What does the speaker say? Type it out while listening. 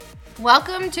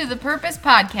Welcome to the Purpose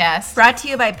Podcast. Brought to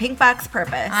you by Pink Box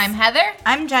Purpose. I'm Heather.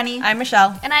 I'm Jenny. I'm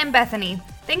Michelle. And I'm Bethany.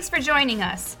 Thanks for joining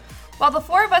us. While the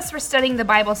four of us were studying the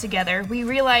Bible together, we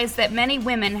realized that many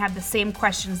women have the same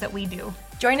questions that we do.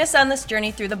 Join us on this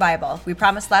journey through the Bible. We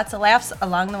promise lots of laughs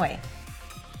along the way.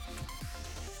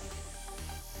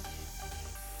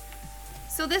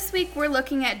 So this week we're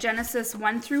looking at Genesis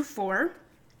 1 through 4.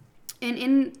 And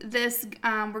in this,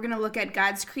 we're going to look at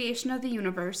God's creation of the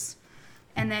universe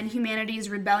and then humanity's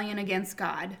rebellion against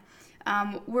God.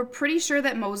 We're pretty sure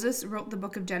that Moses wrote the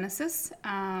book of Genesis.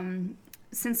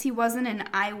 Since he wasn't an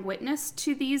eyewitness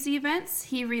to these events,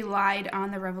 he relied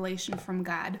on the revelation from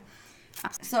God.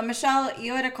 So, Michelle,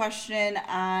 you had a question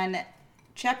on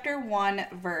chapter 1,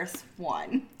 verse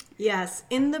 1. Yes,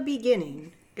 in the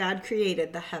beginning, God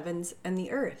created the heavens and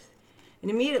the earth. And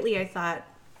immediately I thought,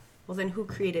 well, then who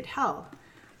created hell?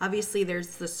 Obviously,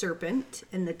 there's the serpent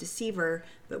and the deceiver,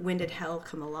 but when did hell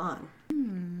come along?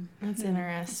 That's interesting.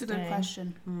 That's a good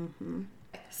question. Mm-hmm.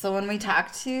 So when we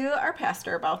talked to our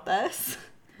pastor about this,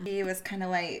 he was kind of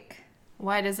like,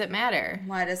 Why does it matter?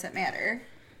 why does it matter?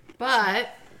 But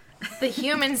the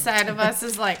human side of us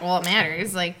is like, well, it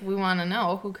matters. Like, we want to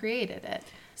know who created it.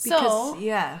 Because,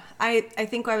 yeah, I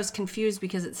think I was confused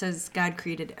because it says God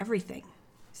created everything.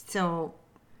 So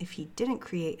if he didn't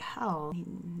create hell,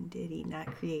 did he not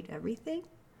create everything?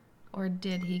 Or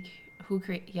did he, who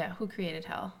created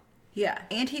hell? Yeah,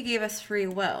 and he gave us free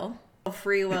will.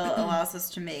 Free will allows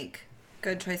us to make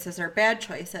good choices or bad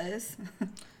choices.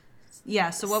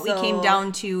 Yeah, so what we came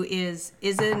down to is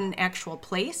it an actual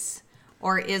place?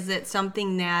 Or is it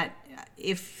something that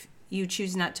if you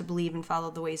choose not to believe and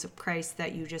follow the ways of Christ,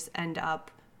 that you just end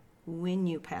up, when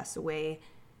you pass away,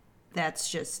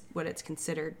 that's just what it's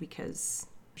considered because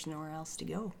there's nowhere else to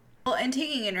go. Well, and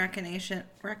taking in recognizing,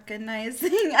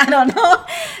 I don't know,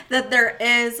 that there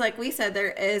is, like we said,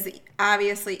 there is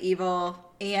obviously evil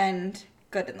and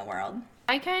good in the world.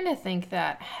 I kind of think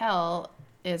that hell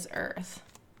is earth.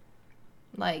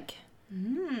 Like,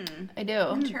 I do.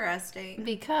 Interesting.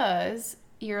 Because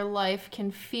your life can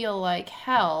feel like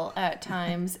hell at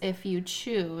times if you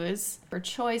choose for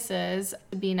choices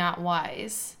to be not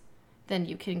wise. Then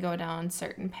you can go down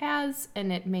certain paths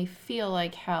and it may feel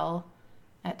like hell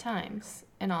at times.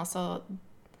 And also,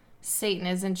 Satan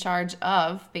is in charge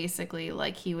of, basically,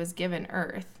 like he was given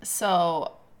earth.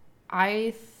 So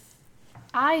I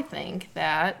think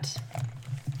that...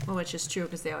 Well, which is true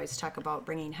because they always talk about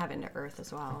bringing heaven to earth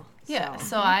as well. Yeah,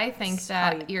 so I think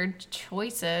that your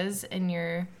choices and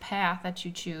your path that you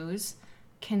choose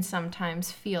can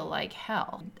sometimes feel like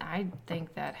hell. I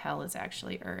think that hell is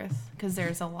actually earth because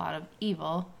there's a lot of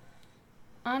evil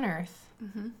on earth.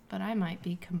 Mm-hmm. But I might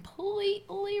be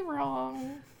completely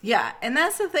wrong. Yeah, and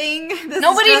that's the thing.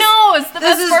 Nobody knows. The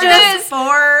best part is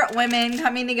four women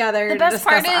coming together to discuss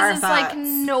our thoughts. The best part is like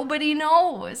nobody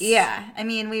knows. Yeah, I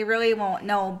mean, we really won't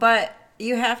know, but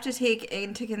you have to take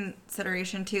into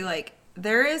consideration too, like,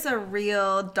 there is a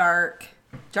real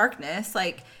darkness,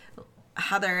 like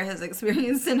Heather has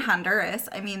experienced in Honduras.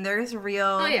 I mean, there's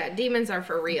real... Oh yeah, demons are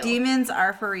for real.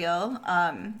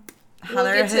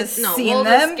 Heather has seen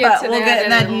them, but we'll get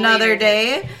in that another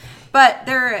day. But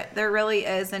there really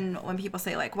is, and when people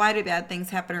say, like, why do bad things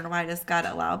happen, or why does God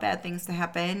allow bad things to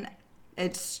happen,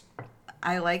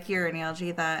 I like your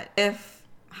analogy that if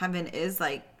heaven is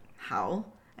like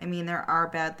hell, I mean, there are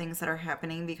bad things that are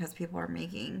happening because people are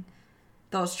making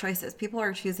those choices. People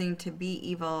are choosing to be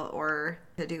evil or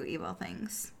to do evil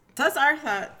things. So that's our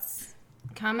thoughts.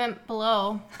 Comment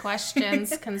below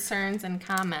questions, concerns, and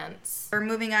comments. We're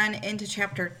moving on into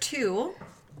chapter 2.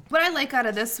 What I like out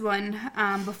of this one,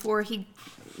 before he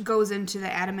goes into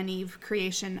the Adam and Eve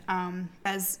creation,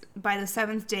 as by the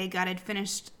seventh day, God had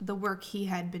finished the work he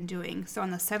had been doing. So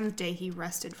on the seventh day, he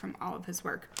rested from all of his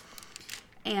work.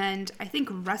 And I think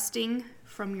resting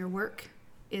from your work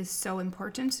is so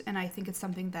important, and I think it's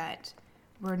something that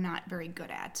we're not very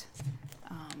good at.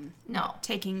 No.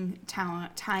 Taking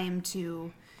time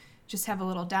to just have a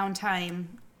little downtime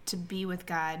to be with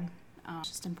God. It's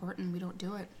just important. We don't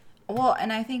do it. Well,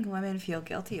 and I think women feel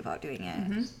guilty about doing it.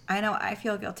 Mm-hmm. I know I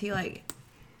feel guilty. Like,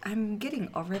 I'm getting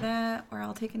over that where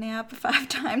I'll take a nap 5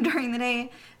 times during the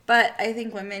day. But I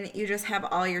think women, you just have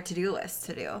all your to-do lists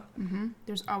to do. Mm-hmm.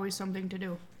 There's always something to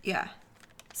do. Yeah.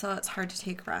 So it's hard to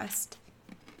take rest.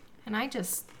 And I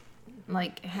just,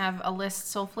 like, have a list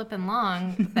so flippin'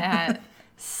 long that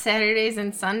Saturdays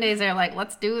and Sundays are like,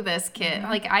 let's do this, kid. Mm-hmm.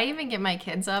 Like, I even get my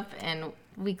kids up and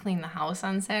we clean the house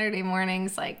on Saturday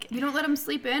mornings. Like, you don't let them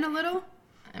sleep in a little?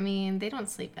 I mean, they don't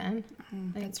sleep in.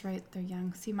 That's right. They're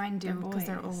young. See, mine do because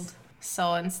they're old.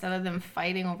 So instead of them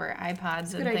fighting over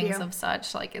iPods and good things idea. of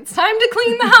such, like, it's time to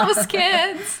clean the house,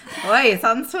 kids. Boy,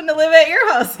 sounds fun to live at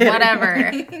your house.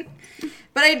 Whatever.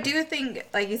 But I do think,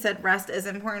 like you said, rest is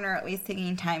important, or at least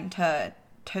taking time to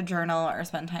journal or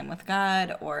spend time with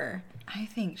God, or I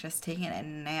think just taking a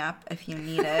nap if you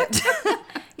need it.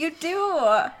 You do.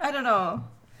 I don't know.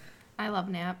 I love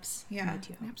naps. Yeah.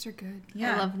 Naps are good.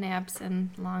 Yeah. I love naps and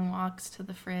long walks to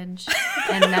the fridge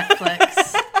and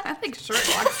Netflix. I think short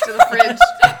walks to the fridge.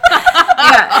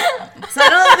 Yeah. So I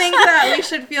don't think that we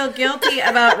should feel guilty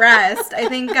about rest. I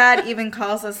think God even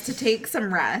calls us to take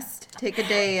some rest. Take a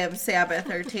day of Sabbath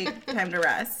or take time to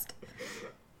rest.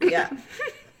 Yeah.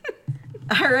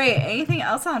 All right. Anything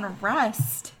else on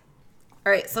rest?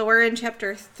 All right. So we're in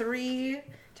chapter 3,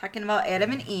 talking about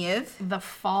Adam and Eve. The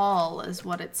Fall is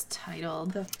what it's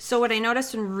titled. So what I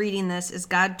noticed when reading this is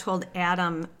God told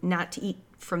Adam not to eat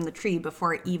from the tree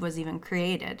before Eve was even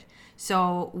created.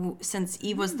 So since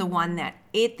Eve was the one that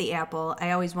ate the apple,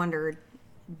 I always wondered,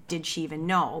 did she even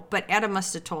know? But Adam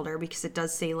must have told her, because it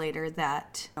does say later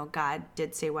that God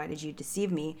did say, "Why did you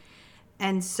deceive me?"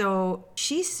 And so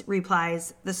she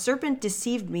replies, "The serpent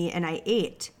deceived me and I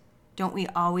ate." Don't we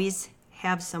always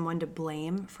have someone to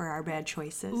blame for our bad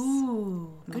choices?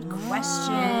 Ooh, good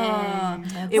question.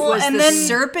 It Well, was and the then-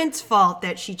 serpent's fault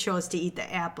that she chose to eat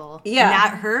the apple. Yeah.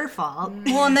 Not her fault.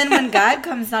 Well, and then when God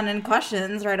comes down and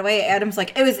questions right away, Adam's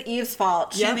like, it was Eve's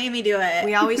fault. She Yep. made me do it.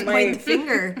 We always point the Like,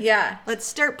 finger. Yeah. Let's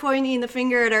start pointing the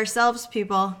finger at ourselves,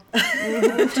 people. Turn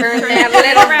that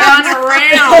little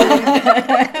gun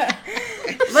around.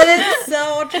 But it's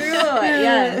so true.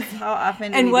 Yes. How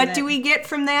often do And we what that? do we get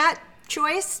from that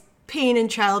choice? Pain in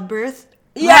childbirth.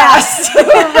 Yes.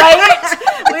 Right?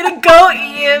 Way to go,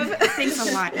 Eve. Thanks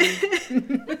a lot,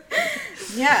 Eve.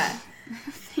 Yeah.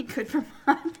 Thank good for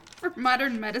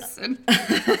modern medicine.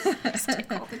 Just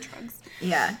take all the drugs.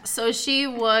 Yeah. So she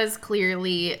was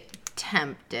clearly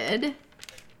tempted,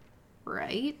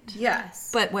 right? Yes.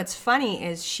 But what's funny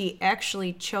is she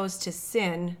actually chose to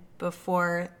sin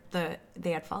before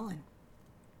they had fallen.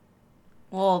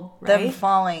 Well, Right?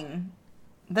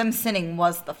 them sinning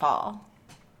was the fall.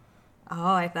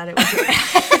 Oh, I thought it was.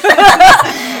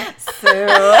 So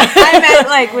I meant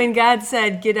like when God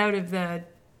said, "Get out of the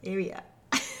area."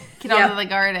 Get out of the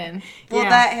garden. well, Yeah.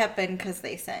 that happened because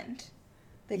they sinned.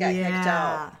 They got kicked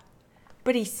out.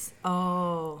 But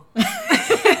oh,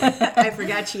 I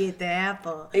forgot she ate the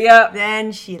apple. Yep.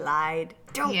 Then she lied.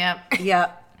 Yep.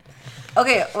 Yep.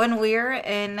 Okay, when we were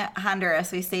in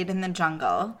Honduras, we stayed in the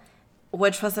jungle,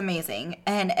 which was amazing.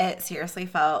 And it seriously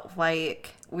felt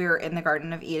like we were in the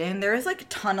Garden of Eden. There was like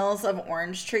tunnels of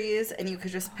orange trees, and you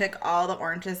could just pick all the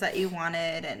oranges that you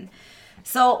wanted. And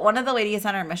so one of the ladies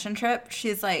on our mission trip,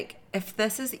 she's like, if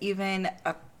this is even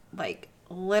a like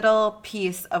little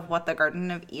piece of what the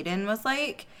Garden of Eden was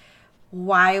like,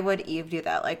 why would Eve do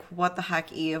that? Like, what the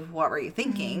heck, Eve? What were you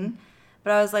thinking?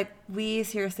 But I was like, we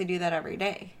seriously do that every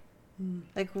day.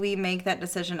 Like, we make that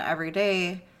decision every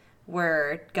day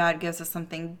where God gives us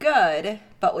something good,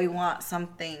 but we want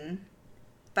something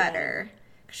better.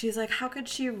 She's like, how could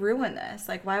she ruin this?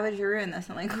 Like, why would you ruin this?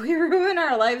 I'm like, we ruin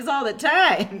our lives all the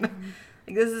time.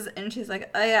 Like, this is, and she's like,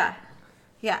 oh, yeah.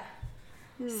 Yeah.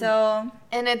 So,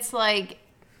 And it's like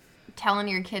telling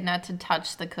your kid not to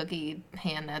touch the cookie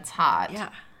pan that's hot. yeah.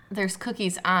 There's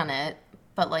cookies on it,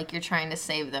 but like you're trying to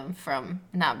save them from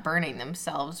not burning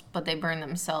themselves, but they burn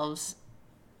themselves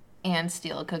and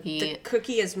steal a cookie. The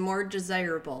cookie is more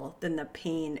desirable than the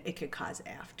pain it could cause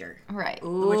after, Right.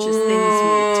 which is things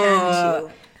we tend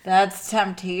to. That's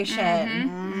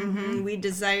temptation. We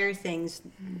desire things,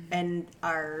 and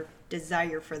our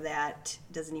desire for that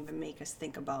doesn't even make us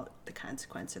think about the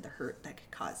consequence or the hurt that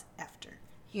could cause after.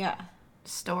 Yeah.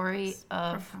 Story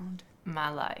of Profound. my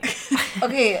life.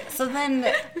 Okay, so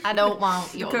then I don't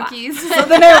want your Cookies. so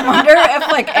then I wonder if,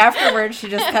 like, afterwards she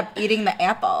just kept eating the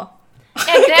apple. At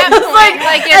that point,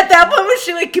 like At that point, was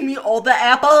she like, give me all the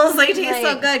apples? They taste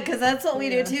so Like- good, because that's what we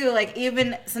do too. Like,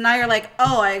 even, so now you're like,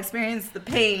 oh, I experienced the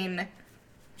pain.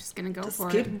 Just gonna go Just for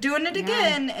keep it. doing it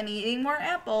again and eating more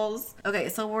apples. Okay,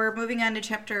 so we're moving on to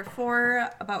chapter 4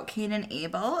 about Cain and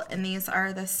Abel, and these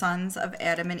are the sons of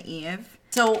Adam and Eve.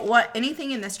 So,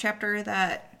 anything in this chapter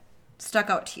that stuck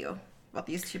out to you about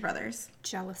these two brothers?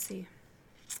 Jealousy.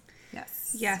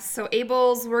 Yes. Yes, so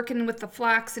Abel's working with the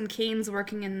flocks and Cain's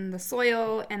working in the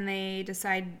soil, and they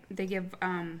give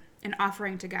an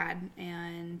offering to God,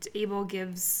 and Abel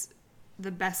gives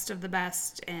the best of the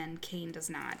best, and Cain does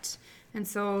not. And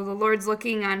so the Lord's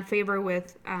looking on favor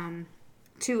with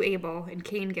to Abel, and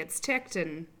Cain gets ticked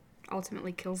and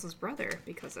ultimately kills his brother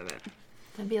because of it.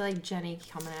 That'd be like Jenny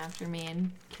coming after me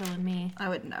and killing me. I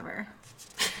would never.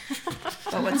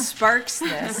 But what sparks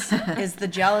this is the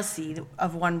jealousy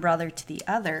of one brother to the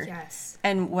other. Yes.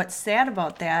 And what's sad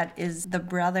about that is the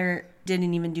brother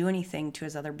didn't even do anything to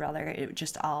his other brother. It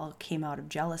just all came out of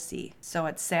jealousy. So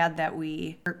it's sad that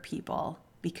we hurt people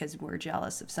because we're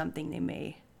jealous of something they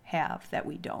may have that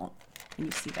we don't. And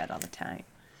you see that all the time.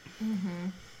 Mm-hmm.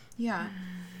 Yeah.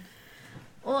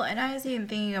 Well, and I was even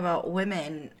thinking about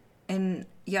women, and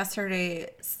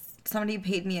yesterday somebody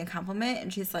paid me a compliment,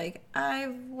 and she's like,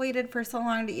 I've waited for so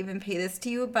long to even pay this to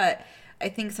you, but I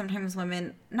think sometimes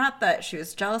women, not that she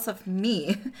was jealous of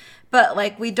me, but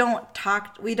like we don't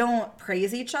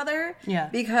praise each other. Yeah.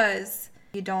 Because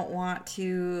you don't want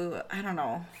to, I don't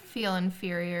know. Feel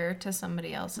inferior to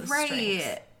somebody else's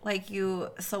strengths.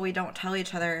 So we don't tell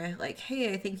each other, like,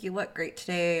 hey, I think you look great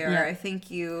today, or I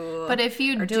think you. But if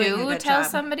you do tell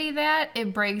job. somebody that,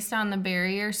 it breaks down the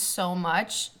barrier so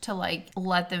much to, like,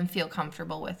 let them feel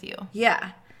comfortable with you.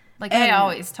 Yeah. Like, I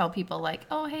always tell people, like,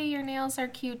 oh, hey, your nails are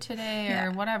cute today,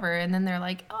 or whatever. And then they're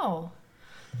like, oh,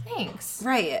 thanks.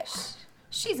 Right.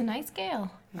 She's a nice gal.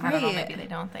 Right. I don't know, maybe they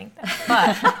don't think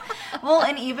that. But well,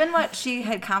 and even what she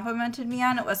had complimented me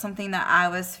on, it was something that I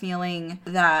was feeling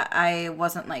that I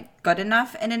wasn't like good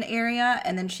enough in an area,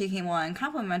 and then she came along and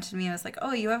complimented me. I was like,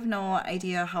 oh, you have no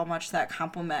idea how much that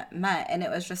compliment meant, and it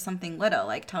was just something little,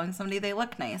 like telling somebody they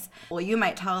look nice. Well, you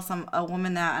might tell a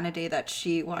woman that on a day that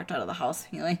she walked out of the house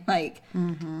feeling like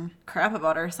crap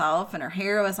about herself, and her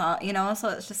hair was all, so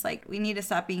it's just like we need to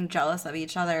stop being jealous of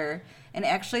each other and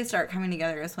actually start coming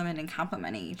together as women and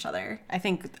complimenting each other. I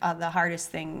think the hardest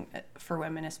thing for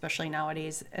women, especially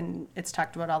nowadays, and it's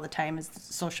talked about all the time, is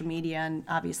social media, and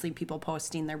obviously people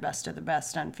posting their best of the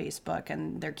best on Facebook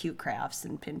and their cute crafts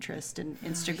and Pinterest and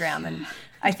Instagram. And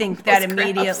I think that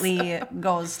immediately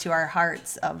goes to our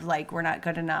hearts of like, we're not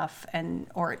good enough,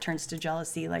 or it turns to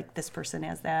jealousy, like this person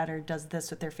has that or does this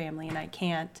with their family and I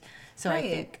can't. So I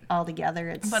think altogether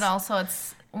it's... But also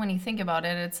it's, when you think about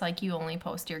it, it's like you only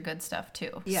post your good stuff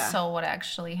too. Yeah. So what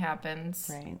actually happens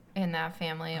in that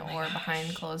family or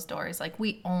behind closed doors, like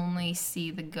we only see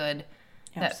the good.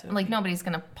 That, like nobody's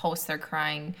going to post their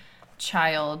crying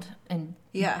child and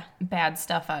bad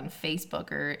stuff on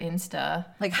Facebook or Insta.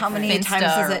 Like how many times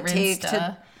does it take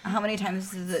to... How many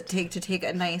times does it take to take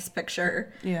a nice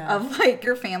picture of like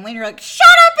your family, and you're like, shut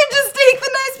up and just take the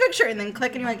nice picture, and then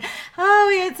click and you're like, oh,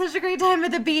 we had such a great time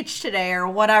at the beach today, or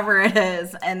whatever it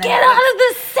is, and then get out of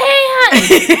the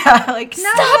sand. Like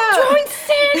stop throwing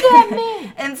sand at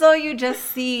me. And so you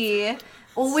just see.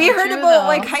 Well, we heard about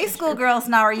like high school girls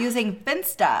now are using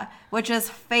Finsta, which is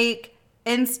fake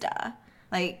Insta.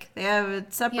 Like, they have a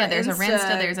separate there's Insta. a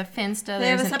Rinsta, there's a Finsta, they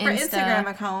have a separate Insta. Instagram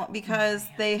account because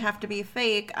they have to be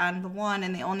fake on the one,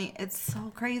 and it's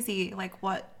so crazy, like,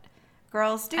 what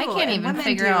girls do. I can't even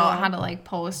figure out how to, like,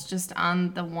 post just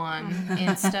on the one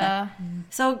Insta.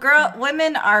 So,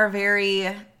 women are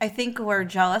I think we're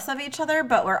jealous of each other,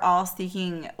 but we're all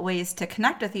seeking ways to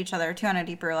connect with each other, too, on a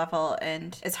deeper level,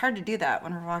 and it's hard to do that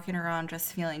when we're walking around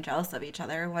just feeling jealous of each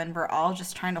other, when we're all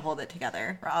just trying to hold it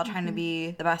together. We're all trying to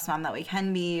be the best mom that we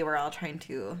can be. We're all trying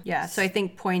to... Yeah, so I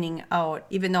think pointing out,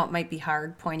 even though it might be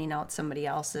hard, pointing out somebody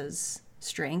else's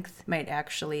strength might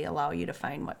actually allow you to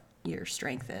find what your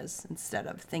strength is, instead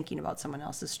of thinking about someone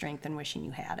else's strength and wishing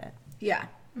you had it. Yeah.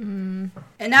 And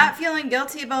not feeling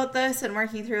guilty about this and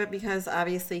working through it, because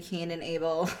obviously Cain and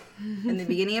Abel, in the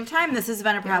beginning of time, this has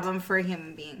been a problem for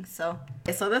human beings. So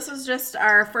this was just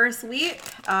our first week.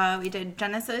 We did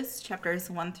Genesis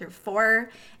chapters 1 through 4.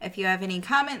 If you have any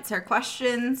comments or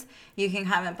questions, you can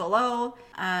comment below.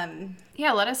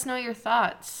 Let us know your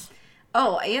thoughts.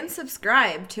 Oh, and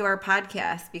subscribe to our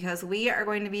podcast, because we are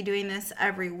going to be doing this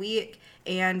every week,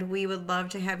 and we would love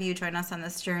to have you join us on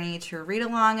this journey to read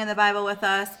along in the Bible with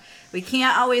us. We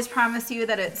can't always promise you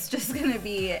that it's just going to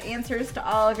be answers to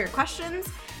all of your questions,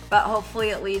 but hopefully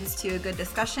it leads to a good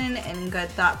discussion and good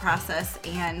thought process,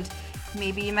 and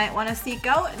maybe you might want to seek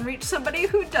out and reach somebody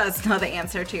who does know the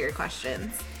answer to your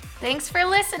questions. Thanks for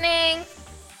listening.